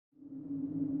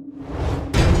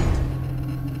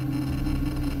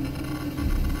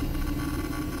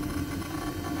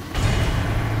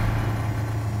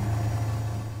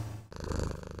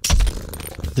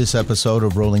This episode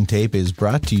of Rolling Tape is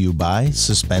brought to you by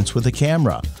Suspense with a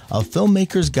Camera, a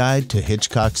filmmaker's guide to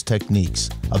Hitchcock's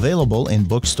techniques, available in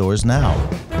bookstores now.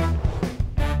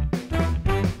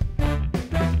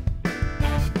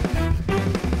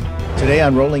 Today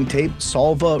on Rolling Tape,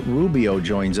 Salva Rubio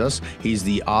joins us. He's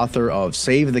the author of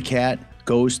Save the Cat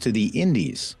Goes to the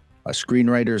Indies, a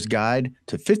screenwriter's guide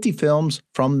to 50 films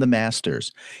from the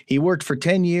masters. He worked for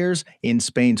 10 years in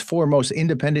Spain's foremost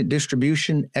independent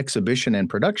distribution, exhibition, and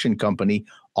production company,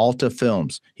 Alta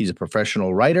Films. He's a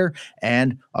professional writer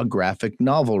and a graphic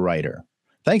novel writer.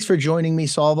 Thanks for joining me,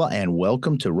 Salva, and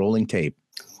welcome to Rolling Tape.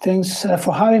 Thanks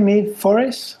for having me,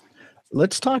 Forrest.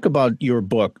 Let's talk about your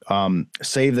book,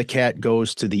 Save the Cat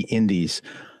Goes to the Indies.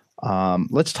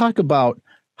 Let's talk about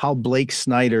how Blake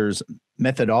Snyder's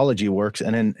methodology works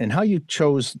and how you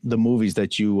chose the movies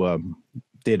that you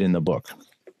did in the book.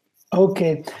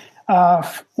 Okay.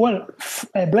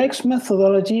 Blake's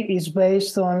methodology is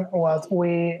based on what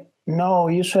we know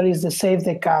usually is the Save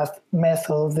the Cat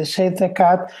method, the Save the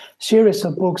Cat series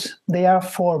of books. They are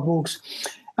 4 books.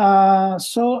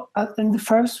 So in the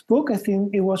first book, I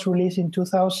think it was released in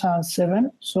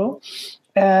 2007. So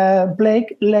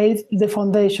Blake laid the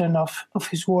foundation of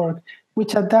his work,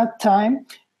 which at that time,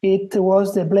 it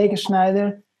was the Blake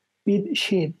Snyder beat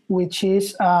sheet, which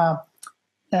is a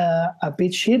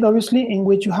beat sheet, obviously, in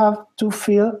which you have to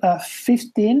fill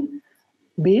 15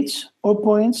 beats or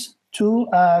points to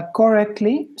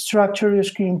correctly structure your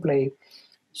screenplay.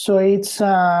 So it's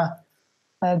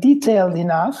detailed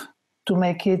enough to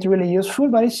make it really useful,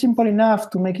 but it's simple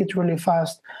enough to make it really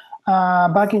fast.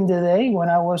 Back in the day, when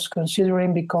I was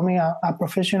considering becoming a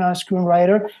professional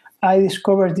screenwriter, I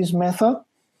discovered this method,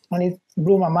 and it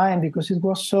blew my mind because it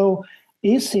was so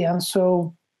easy and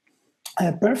so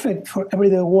perfect for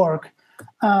everyday work.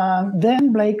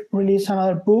 Then Blake released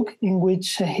another book in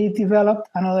which he developed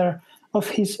another of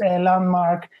his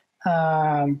landmark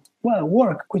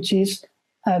work, which is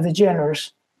the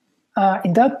genres.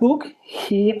 In that book,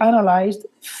 he analyzed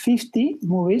 50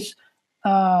 movies,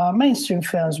 mainstream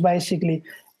films, basically,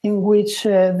 in which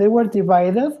they were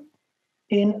divided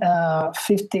in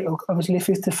 50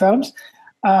 films.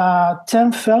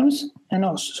 10 films,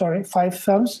 5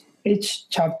 films each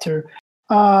chapter.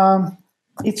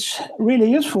 It's really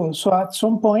useful. So at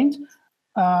some point,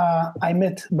 I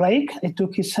met Blake. I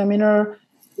took his seminar.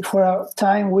 For a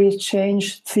time, we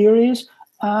changed theories.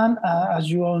 And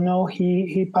as you all know,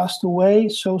 he passed away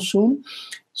so soon.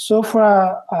 So for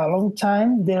a long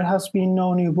time, there has been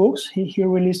no new books. He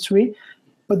released 3.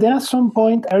 But then at some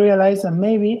point, I realized that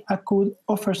maybe I could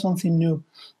offer something new,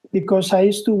 because I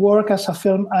used to work as a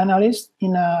film analyst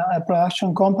in a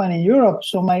production company in Europe.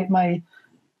 So my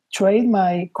trade,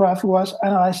 my craft was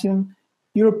analyzing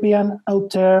European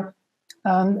auteur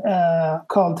and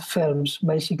cult films,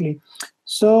 basically.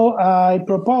 So I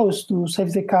proposed to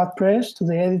Save the Cat Press, to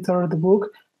the editor of the book,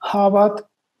 how about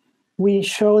we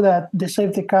show that the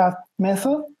Save the Cat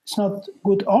method is not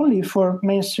good only for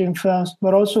mainstream films,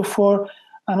 but also for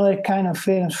another kind of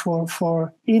films,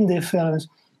 for indie films.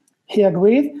 He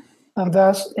agreed, and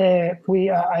thus I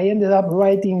ended up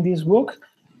writing this book,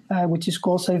 which is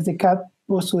called Save the Cat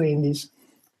Goes to the Indies.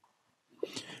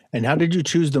 And how did you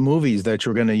choose the movies that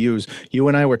you're going to use? You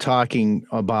and I were talking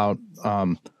about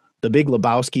The Big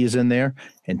Lebowski is in there,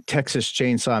 and Texas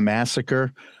Chainsaw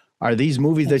Massacre. Are these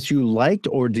movies that you liked,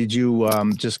 or did you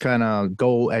just kind of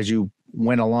go as you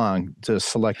went along to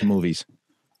select movies?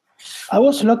 I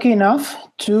was lucky enough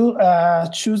to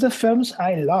choose the films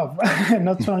I love,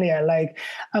 not only I like.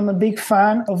 I'm a big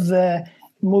fan of the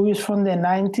movies from the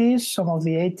 90s, some of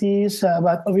the 80s,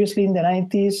 but obviously in the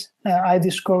 90s, I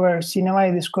discovered cinema,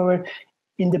 I discovered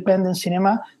independent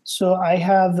cinema. So I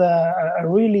had a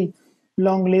really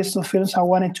long list of films I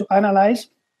wanted to analyze,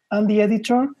 and the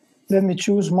editor let me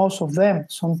choose most of them.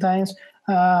 Sometimes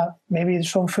maybe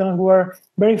some films were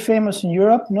very famous in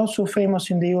Europe, not so famous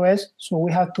in the US, so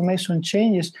we had to make some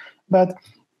changes. But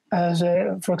as,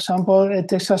 for example,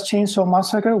 Texas Chainsaw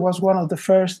Massacre was one of the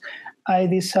first. I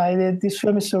decided this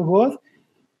film is so good,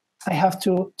 I have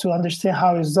to understand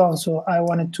how it's done. So I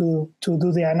wanted to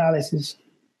do the analysis.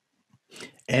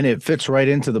 And it fits right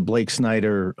into the Blake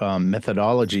Snyder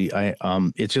methodology.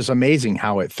 It's just amazing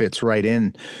how it fits right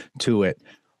into it.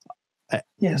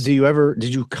 Yes.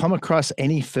 Did you come across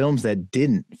any films that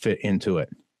didn't fit into it?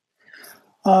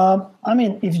 I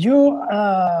mean, if you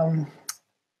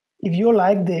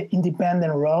like the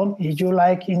independent realm, if you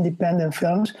like independent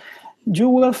films, you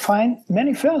will find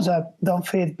many films that don't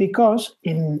fit, because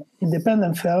in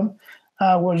independent film,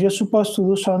 what you're supposed to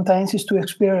do sometimes is to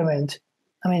experiment.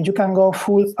 I mean, you can go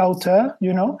full auteur,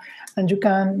 and you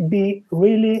can be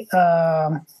really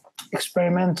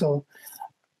experimental.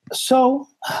 So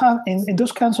in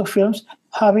those kinds of films,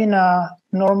 having a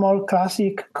normal,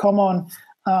 classic, common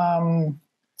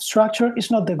structure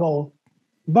is not the goal.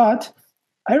 But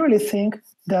I really think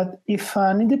that if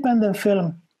an independent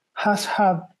film has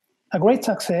had a great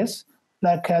success,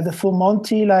 like The Full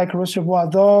Monty, like Reservoir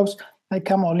Dogs, like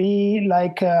Amelie,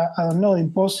 like, I don't know,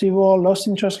 Impossible, Lost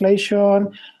in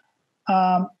Translation,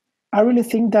 I really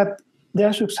think that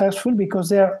they're successful because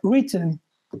they are written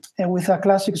with a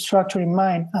classic structure in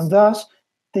mind, and thus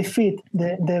they fit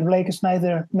the Blake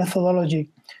Snyder methodology.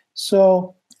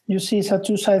 So you see, it's a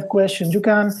two-sided question. You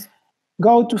can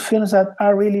go to films that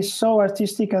are really so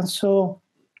artistic and so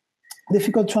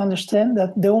difficult to understand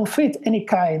that they won't fit any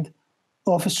kind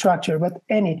of structure, but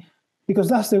any, because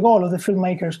that's the goal of the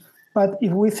filmmakers. But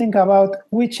if we think about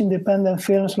which independent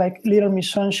films like Little Miss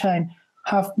Sunshine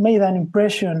have made an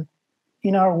impression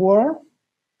in our world,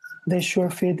 they sure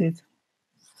fit it.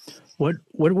 What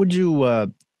would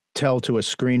you tell to a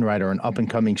screenwriter, an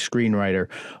up-and-coming screenwriter,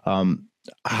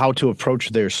 how to approach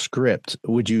their script?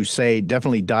 Would you say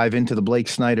definitely dive into the Blake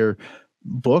Snyder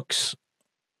books,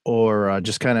 or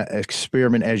just kind of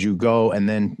experiment as you go? And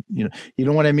then, you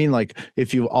know what I mean? Like,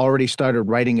 if you've already started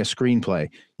writing a screenplay,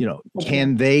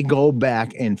 can they go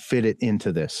back and fit it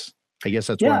into this? I guess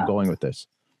that's where I'm going with this.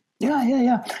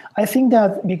 Yeah. I think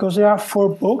that because there are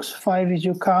 4 books, 5 if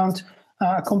you count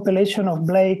a compilation of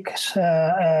Blake's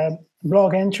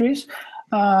blog entries,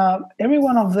 every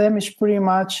one of them is pretty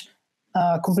much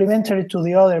complementary to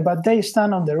the other, but they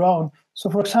stand on their own. So,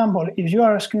 for example, if you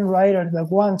are a screenwriter that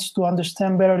wants to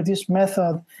understand better this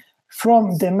method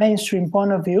from the mainstream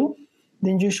point of view,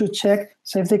 then you should check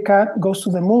Save the Cat Goes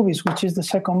to the Movies, which is the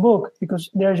second book,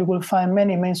 because there you will find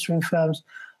many mainstream films.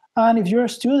 And if you're a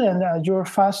student, you're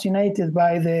fascinated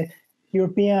by the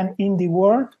European indie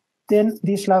world, then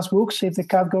this last book, Save the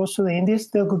Cat Goes to the Indies,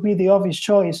 that could be the obvious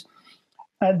choice.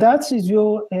 That's if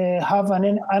you have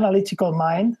an analytical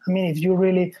mind. I mean, if you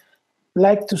really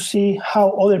like to see how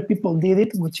other people did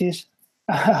it, which is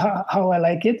how I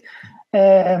like it.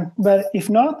 But if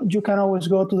not, you can always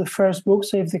go to the first book,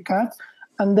 Save the Cat,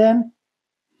 and then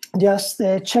just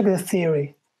check the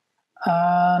theory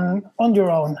on your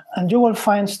own, and you will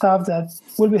find stuff that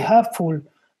will be helpful.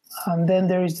 And then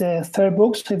there is the third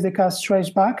book, Save the Cat Strikes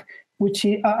Back, which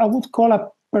I would call a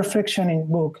perfectioning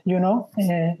book.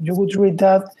 You would read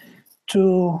that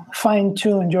to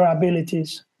fine-tune your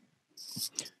abilities.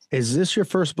 Is this your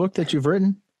first book that you've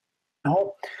written?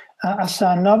 No. As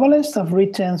a novelist, I've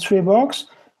written 3 books.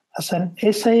 As an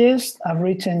essayist, I've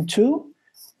written 2.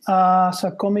 As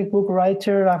a comic book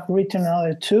writer, I've written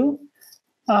another 2.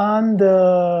 And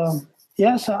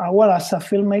as a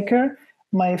filmmaker,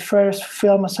 my first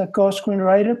film as a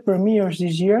co-screenwriter premieres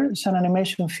this year. It's an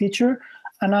animation feature,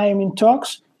 and I am in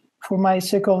talks for my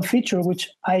second feature, which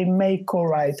I may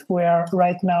co-write. We are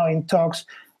right now in talks.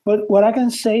 But what I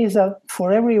can say is that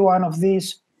for every one of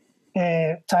these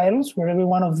titles, for every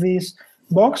one of these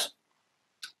books,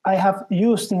 I have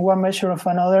used in one measure or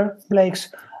another Blake's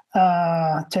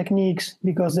techniques,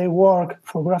 because they work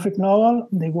for graphic novel,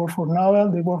 they work for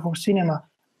novel, they work for cinema.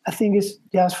 I think it's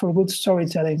just for good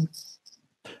storytelling.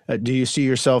 Do you see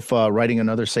yourself writing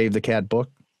another Save the Cat book?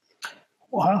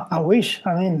 Well, I wish.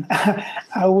 I mean,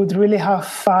 I would really have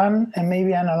fun and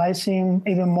maybe analyzing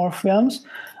even more films,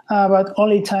 but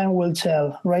only time will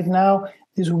tell. Right now,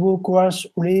 this book was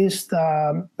released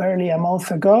barely a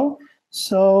month ago,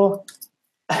 so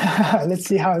let's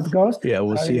see how it goes. Yeah,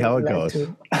 we'll see how it goes.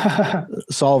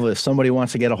 Salva, if somebody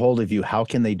wants to get a hold of you, how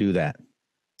can they do that?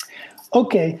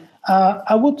 Okay.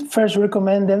 I would first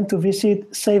recommend them to visit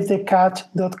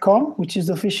savethecat.com, which is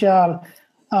the official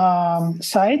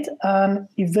site. And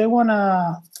if they want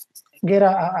to get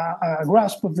a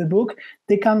grasp of the book,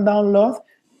 they can download,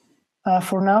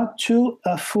 for now, 2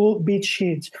 full beat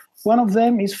sheets. One of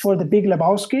them is for The Big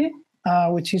Lebowski,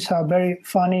 which is a very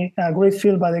funny, great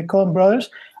film by the Coen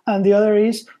brothers. And the other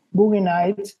is Boogie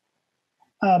Nights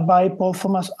by Paul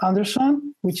Thomas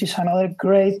Anderson, which is another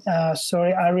great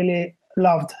story. I really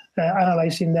loved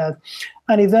analyzing that.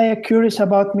 And if they are curious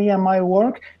about me and my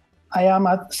work, I am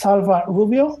at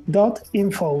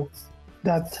salvarubio.info.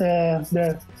 That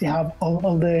there they have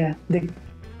all they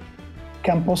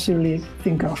can possibly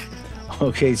think of.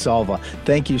 Okay, Salva,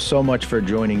 thank you so much for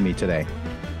joining me today.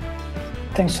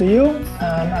 Thanks to you,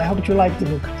 and I hope you like the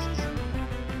book.